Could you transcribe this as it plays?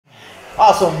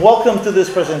Awesome. Welcome to this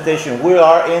presentation. We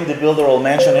are in the Builderall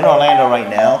mansion in Orlando right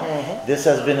now. This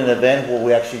has been an event where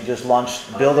we actually just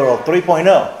launched Builderall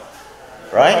 3.0,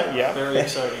 right? Yeah, very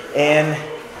exciting. And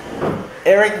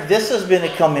Eric, this has been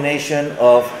a combination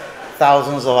of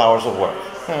thousands of hours of work.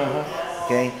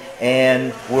 Okay,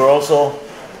 and we're also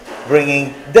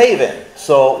bringing Dave in.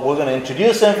 So we're going to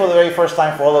introduce him for the very first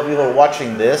time for all of you who are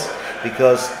watching this,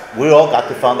 because we all got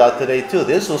to find out today too.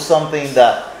 This was something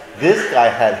that this guy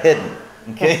had hidden,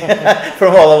 okay,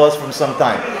 from all of us from some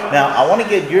time. Now, I want to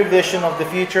get your vision of the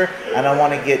future, and I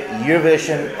want to get your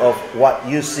vision of what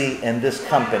you see in this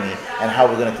company and how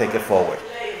we're going to take it forward.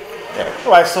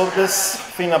 Right, so this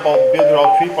thing about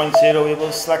Builderall 3.0, it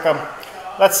was like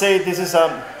let's say this is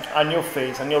a new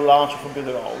phase, a new launch for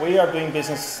Builderall. We are doing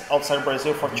business outside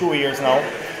Brazil for 2 years now.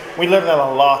 We learned a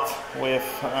lot with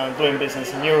doing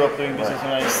business in Europe, doing business in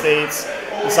the United States.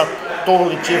 It's a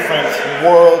totally different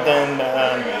world, and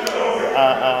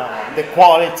the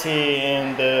quality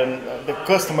and the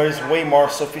customer is way more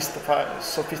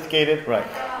sophisticated. Right.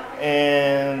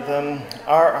 And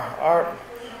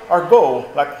our goal,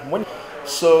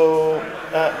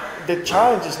 the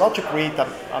challenge is not to create a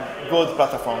good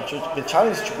platform. The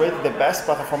challenge is to create the best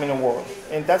platform in the world,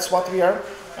 and that's what we are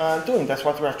doing. That's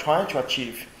what we are trying to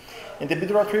achieve. And the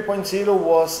Builderall 3.0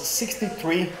 was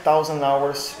 63,000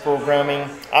 hours programming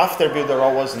after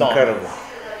Builderall was done. Incredible.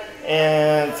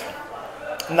 And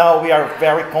now we are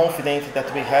very confident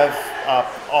that we have an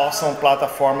awesome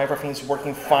platform. Everything is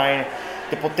working fine.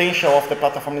 The potential of the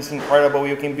platform is incredible.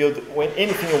 You can build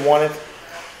anything you want.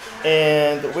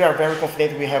 And we are very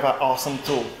confident we have an awesome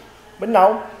tool. But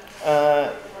now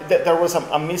there was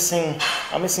a missing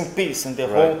piece in the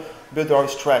whole Builderall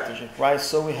strategy, right?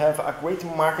 So we have a great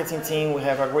marketing team, we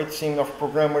have a great team of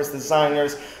programmers,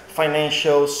 designers,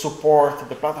 financial support.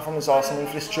 The platform is awesome,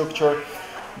 infrastructure,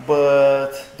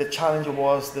 but the challenge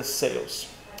was the sales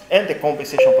and the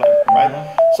compensation plan,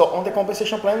 right? So on the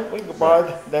compensation plan, we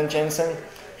brought Dan Jensen.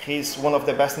 He's one of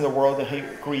the best in the world, and he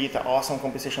created an awesome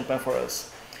compensation plan for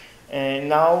us. And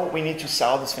now we need to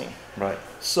sell this thing. Right.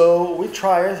 So we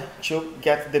tried to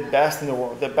get the best in the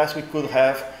world, the best we could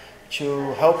have,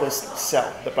 to help us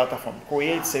sell the platform,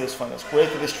 create sales funnels, create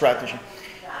the strategy.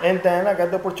 And then I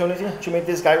got the opportunity to meet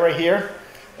this guy right here.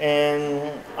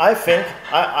 And I think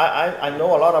I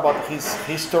know a lot about his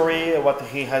history, what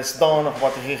he has done,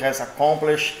 what he has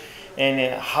accomplished, and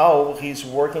how he's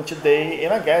working today.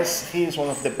 And I guess he's one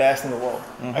of the best in the world.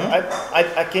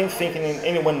 I can't think in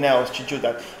anyone else to do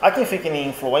that. I can think in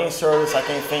influencers, I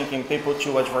can think in people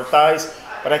to advertise,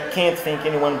 but I can't think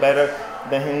anyone better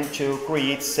than him to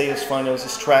create sales funnels,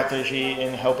 strategy,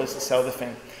 and help us sell the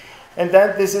thing. And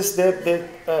then this is the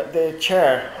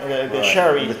chair, the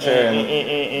cherry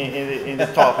in the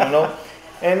top, you know.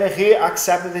 And he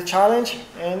accepted the challenge,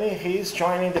 and he's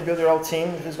joining the Builderall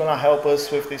team. He's going to help us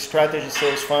with the strategy,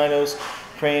 sales funnels,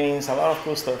 trainings, a lot of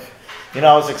cool stuff. You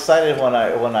know, I was excited when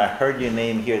I heard your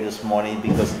name here this morning,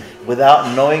 because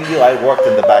without knowing you, I worked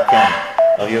in the back end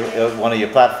of one of your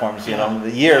platforms, you know,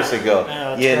 years ago.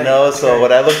 You know, so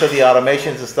when I looked at the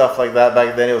automations and stuff like that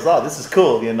back then, it was, oh, this is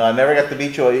cool. You know, I never got to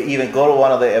meet you or even go to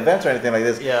one of the events or anything like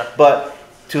this. Yeah. But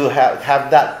to have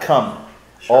that come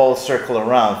all circle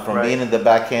around, from being in the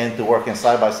back end to working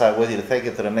side by side with you to take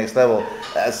it to the next level,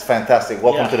 that's fantastic.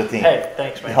 Welcome to the team. Hey,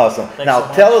 thanks, man. Awesome. Thanks now,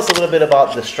 so tell us a little bit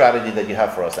about the strategy that you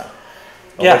have for us now.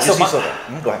 Yeah, so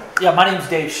go ahead. Yeah, my name's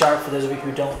Dave Sharpe, for those of you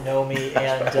who don't know me.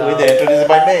 And we didn't introduce it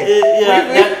by name.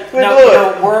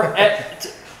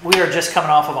 We are just coming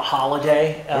off of a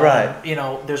holiday. Right. You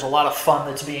know, there's a lot of fun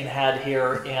that's being had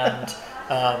here, and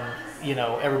you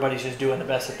know, everybody's just doing the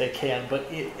best that they can. But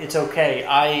it's okay.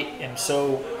 I'm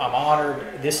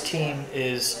honored. This team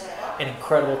is an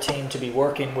incredible team to be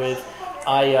working with.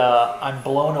 I'm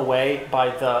blown away by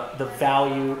the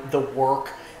value, the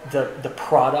work, the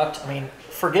product. I mean,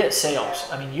 forget sales.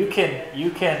 I mean, you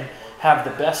can have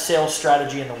the best sales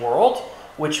strategy in the world,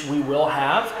 which we will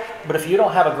have, but if you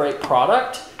don't have a great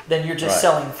product, then you're just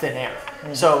selling thin air.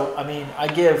 So, I mean, I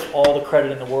give all the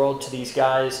credit in the world to these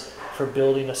guys for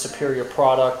building a superior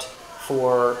product,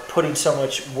 for putting so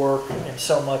much work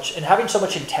and having so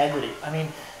much integrity. I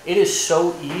mean, it is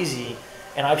so easy,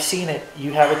 and I've seen it.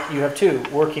 You have too,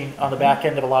 working on the back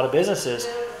end of a lot of businesses.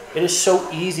 It is so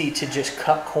easy to just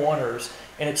cut corners,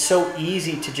 and it's so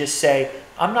easy to just say,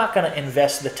 I'm not going to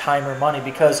invest the time or money,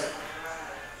 because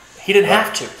he didn't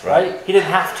have to, right? He didn't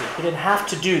have to. He didn't have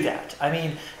to do that. I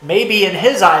mean, maybe in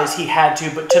his eyes he had to,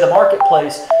 but to the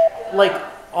marketplace, like,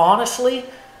 honestly,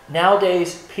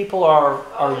 nowadays people are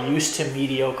used to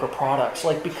mediocre products,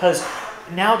 like, because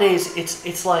nowadays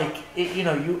it's like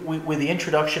with the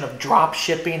introduction of drop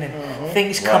shipping and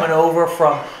things coming over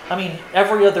from, I mean,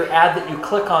 every other ad that you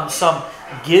click on, some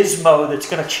gizmo that's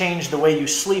going to change the way you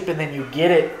sleep, and then you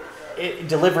get it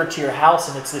delivered to your house,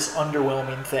 and it's this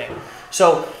underwhelming thing.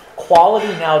 So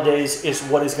quality nowadays is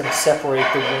what is going to separate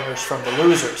the winners from the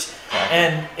losers.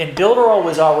 And Builderall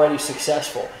was already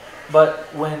successful, but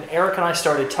when Erick and I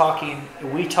started talking,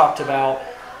 we talked about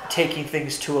taking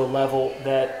things to a level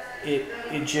that it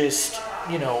just,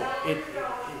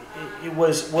 it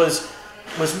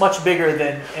was much bigger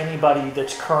than anybody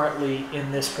that's currently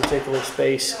in this particular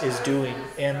space is doing.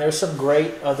 And there's some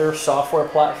great other software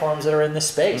platforms that are in this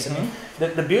space. I mean,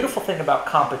 the beautiful thing about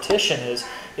competition is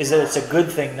that it's a good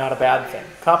thing, not a bad thing.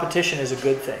 Competition is a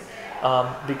good thing,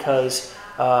 because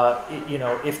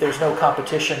if there's no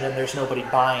competition, then there's nobody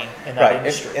buying in that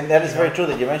industry. And that is very true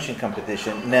that you mentioned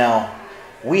competition. Now,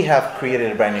 we have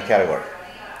created a brand new category.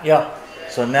 Yeah.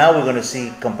 So now we're going to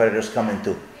see competitors come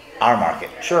into our market.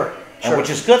 Sure. And which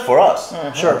is good for us.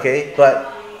 Sure. Okay.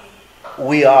 But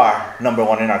we are number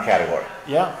one in our category.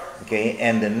 Yeah. Okay.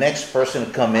 And the next person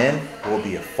to come in will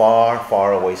be a far,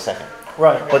 far away second.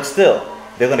 Right. But still,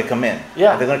 they're going to come in.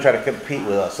 Yeah. They're going to try to compete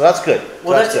with us. So that's good.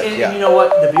 Well, that's good. And you know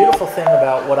what? The beautiful thing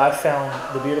about what I found,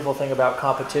 the beautiful thing about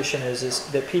competition is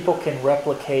that people can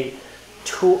replicate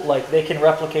they can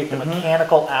replicate the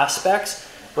mechanical aspects,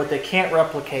 but they can't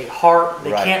replicate heart.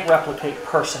 They can't replicate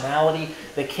personality.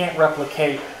 They can't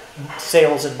replicate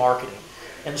sales and marketing.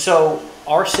 And so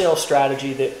our sales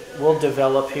strategy that we'll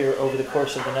develop here over the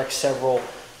course of the next several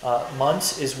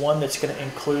months is one that's going to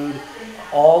include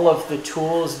all of the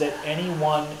tools that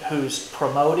anyone who's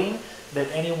promoting, that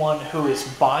anyone who is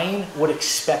buying would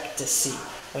expect to see.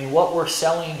 I mean, what we're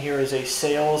selling here is a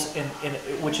sales,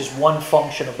 which is one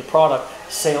function of the product,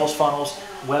 sales funnels,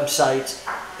 websites.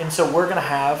 And so we're going to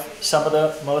have some of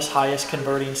the most highest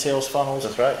converting sales funnels.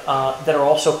 That's right. That are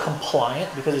also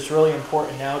compliant, because it's really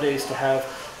important nowadays to have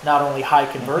not only high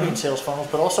converting sales funnels,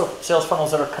 but also sales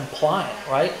funnels that are compliant,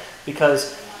 right?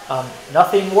 Because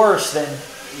nothing worse than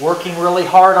working really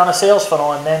hard on a sales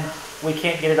funnel and then we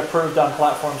can't get it approved on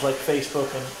platforms like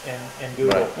Facebook and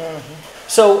Google. Right.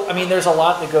 So, I mean, there's a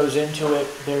lot that goes into it.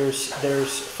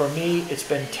 There's for me, it's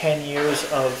been 10 years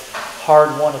of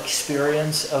hard-won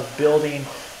experience of building,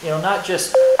 not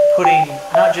just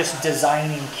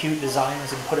designing cute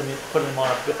designs and putting them on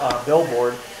a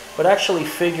billboard, but actually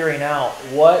figuring out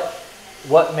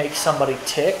what makes somebody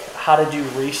tick, how to do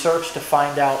research to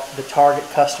find out the target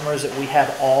customers that we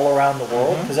have all around the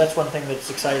world. Because that's one thing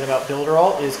that's exciting about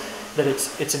Builderall is that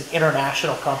it's an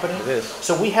international company. It is.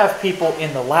 So we have people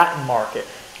in the Latin market.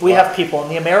 We have people in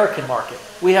the American market.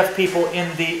 We have people in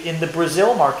the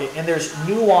Brazil market, and there's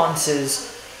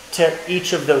nuances to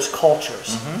each of those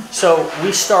cultures. So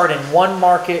we start in one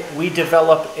market, we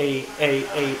develop a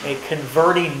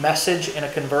converting message and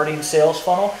a converting sales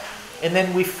funnel, and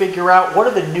then we figure out what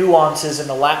are the nuances in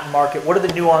the Latin market, what are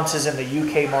the nuances in the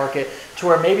UK market, to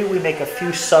where maybe we make a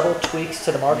few subtle tweaks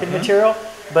to the marketing material,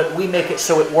 but we make it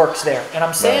so it works there. And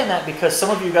I'm saying that because some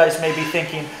of you guys may be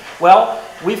thinking, well,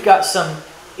 we've got some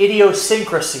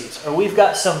idiosyncrasies, or we've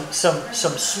got some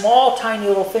small, tiny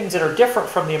little things that are different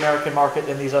from the American market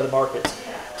than these other markets.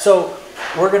 So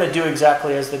we're going to do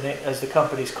exactly as the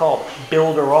company's called,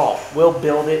 Builderall. We'll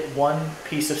build it one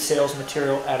piece of sales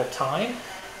material at a time,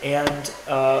 and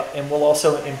we'll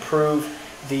also improve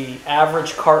the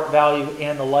average cart value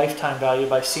and the lifetime value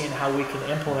by seeing how we can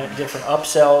implement different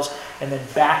upsells and then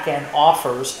back-end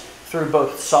offers through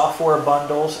both software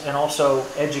bundles and also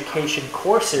education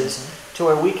courses, to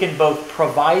where we can both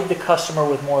provide the customer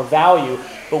with more value,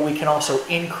 but we can also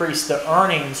increase the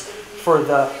earnings for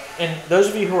and those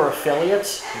of you who are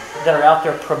affiliates that are out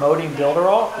there promoting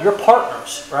Builderall, you're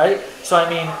partners, right? So I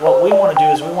mean, what we want to do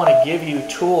is we want to give you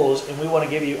tools and we want to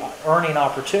give you earning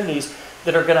opportunities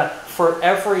that are going to, for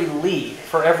every lead,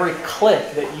 for every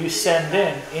click that you send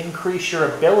in, increase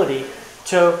your ability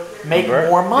to make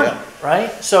more money, right?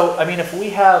 So, I mean, if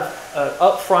we have an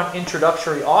upfront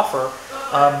introductory offer,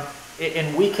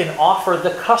 and we can offer the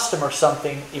customer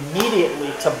something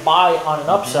immediately to buy on an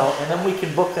upsell, and then we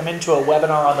can book them into a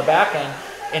webinar on the back end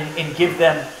and give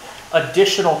them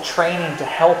additional training to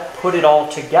help put it all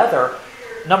together.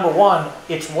 Number one,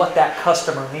 it's what that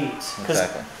customer needs. Because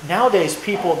nowadays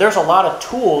there's a lot of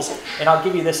tools, and I'll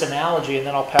give you this analogy and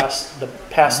then I'll pass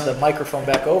the microphone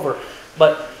back over.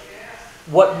 But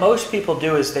what most people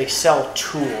do is they sell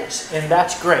tools, and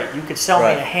that's great. You could sell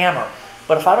me a hammer,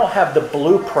 but if I don't have the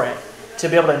blueprint to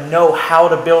be able to know how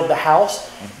to build the house,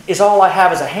 is all I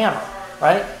have is a hammer,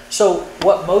 right? So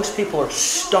what most people are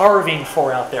starving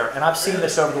for out there, and I've seen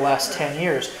this over the last 10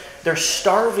 years, they're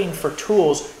starving for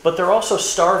tools, but they're also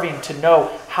starving to know,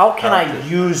 how can I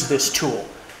use this tool?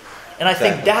 And I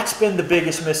think that's been the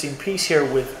biggest missing piece here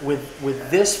with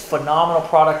this phenomenal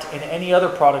product and any other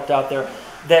product out there,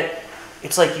 that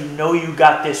it's like, you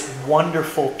got this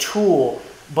wonderful tool,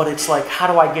 but it's like, how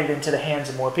do I get it into the hands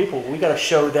of more people? We got to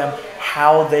show them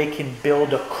how they can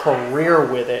build a career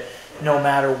with it, no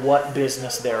matter what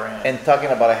business they're in. And talking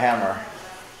about a hammer,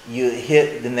 you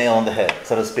hit the nail on the head,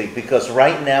 so to speak, because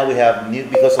right now we have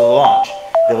because of the launch,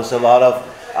 there was a lot of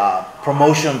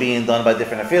promotion being done by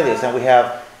different affiliates, and we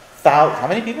have how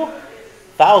many people?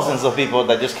 Thousands of people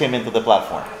that just came into the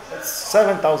platform.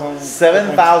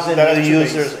 7,000 new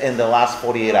users in the last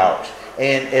 48 hours.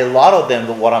 And a lot of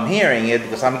them, what I'm hearing is,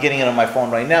 because I'm getting it on my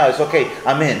phone right now, is okay,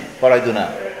 I'm in, what do I do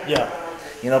now? Yeah.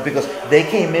 Because they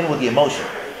came in with the emotion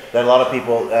that a lot of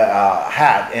people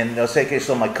had, and they'll say, okay,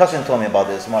 so my cousin told me about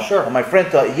this, my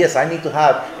friend told, yes, I need to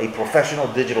have a professional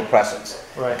digital presence.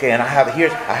 Right. Okay, and I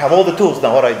have all the tools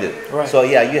now. What do I do? Right. So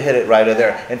yeah, you hit it right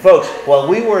there. And folks, while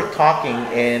we were talking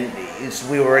and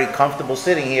we were very comfortable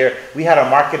sitting here, we had our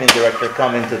marketing director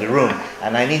come into the room,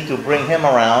 and I need to bring him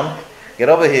around. Get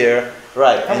over here.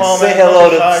 Right, Come and on, say man, hello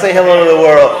to the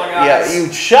world. on, Yeah,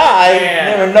 you shy.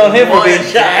 Man, Never known him for being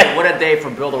shy. Day, what a day for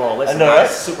Builderall. Listen, know, guys,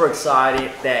 right? super excited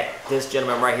that this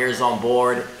gentleman right here is on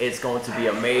board. It's going to be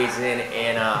amazing,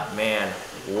 and man,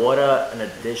 what an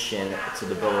addition to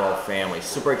the Builderall family.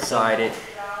 Super excited,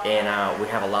 and we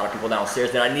have a lot of people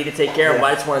downstairs that I need to take care of, but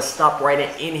I just want to stop right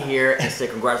in here and say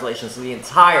congratulations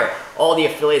to all the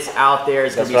affiliates out there.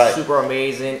 It's going to be super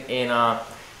amazing, and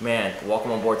man,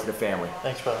 welcome on board to the family.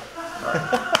 Thanks, brother.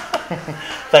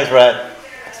 Thanks, Brad.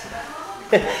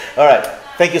 All right.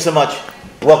 Thank you so much.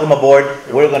 Welcome aboard.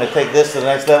 We're going to take this to the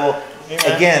next level.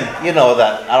 Amen. Again, you know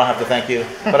that I don't have to thank you,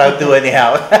 but I'll do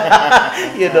anyhow.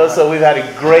 So we've had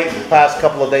a great past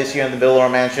couple of days here in the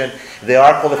Builderall Mansion. There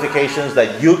are qualifications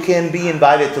that you can be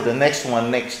invited to the next one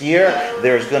next year.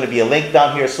 There's going to be a link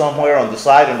down here somewhere on the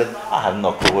side. I have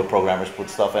no clue where programmers put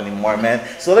stuff anymore, man.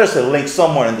 So there's a link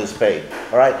somewhere in this page.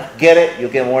 All right, get it.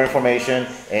 You'll get more information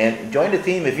and join the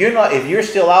team. If you're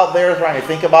still out there trying to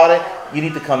think about it, you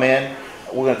need to come in.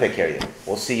 We're going to take care of you.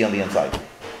 We'll see you on the inside.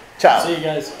 Ciao. See you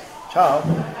guys. Ciao.